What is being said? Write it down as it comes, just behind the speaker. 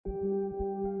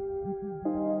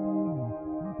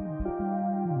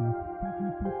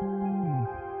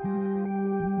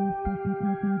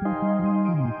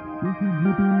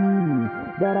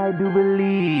that I do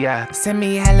believe. Yeah. Send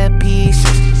me hella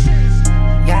pieces.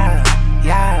 Yeah,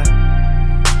 yeah,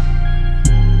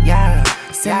 yeah.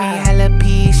 Send me hella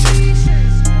pieces.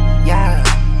 Yeah,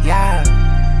 yeah,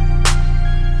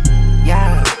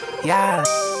 yeah, yeah.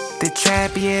 The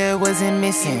trap, yeah, wasn't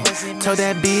missing. Told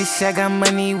that bitch I got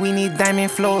money, we need diamond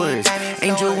floors.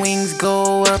 Angel wings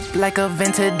go up like a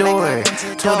Ventador.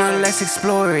 Told her let's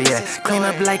explore, yeah. Clean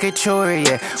up like a chore,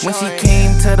 yeah. When she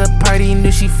came to the party,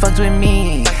 knew she fucked with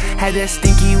me. Had that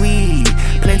stinky weed,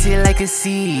 planted like a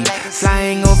seed.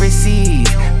 Flying overseas,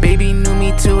 baby knew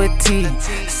me to a T.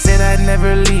 Said I'd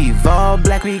never leave, all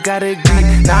black we got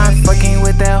agree. Now I'm fucking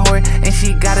with that whore and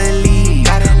she gotta leave.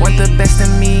 Want the best of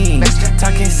me,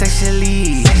 talking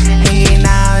sexually. Hanging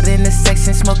out in the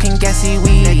section, smoking gassy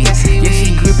weed. Yeah,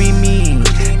 she groupie me,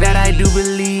 that I do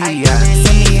believe.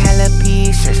 Send me hella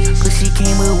pieces, cause she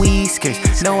came with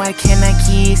whiskers. No, I cannot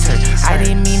kiss her, I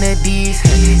didn't mean to diss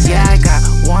her. Yeah, I got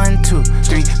 1, 2,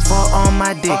 3, 4 on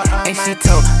my dick. And she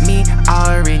told me,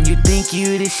 Orrin, you think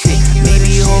you the shit.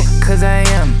 Maybe ho, cause I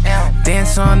am.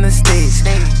 Dance on the stage,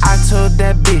 I told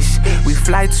that bitch we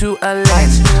fly to a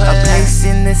land, a place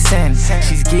in the sand.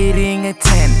 She's getting a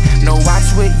 10. No,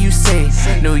 watch what you say,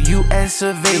 no US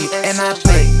of A. And I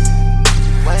play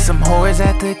some whores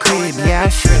at the crib. Yeah, I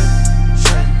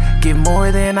should give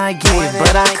more than I give,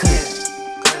 but I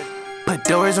could put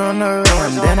doors on the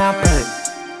rim, then I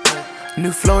put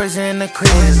new floors in the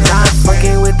crib. Now I'm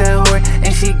fucking with that whore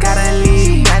and she gotta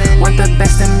leave. Want the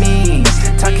best of me,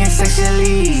 talking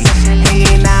sexually.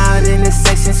 Hanging out in the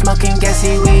section, smoking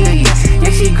gassy weed. Yeah,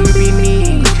 she groupie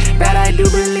me, that I do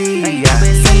believe.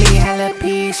 Send me hella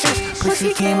pieces,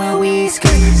 pussy came with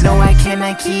whiskers. No, I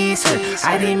cannot kiss her,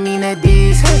 I didn't mean to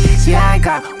diss her. Yeah, I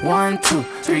got 1, 2,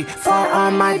 3, 4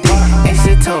 on my dick. And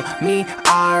she told me,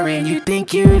 Orrin, you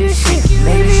think you the shit.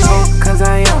 Maybe ho, cause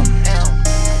I am.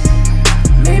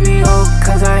 Maybe oh,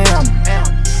 cause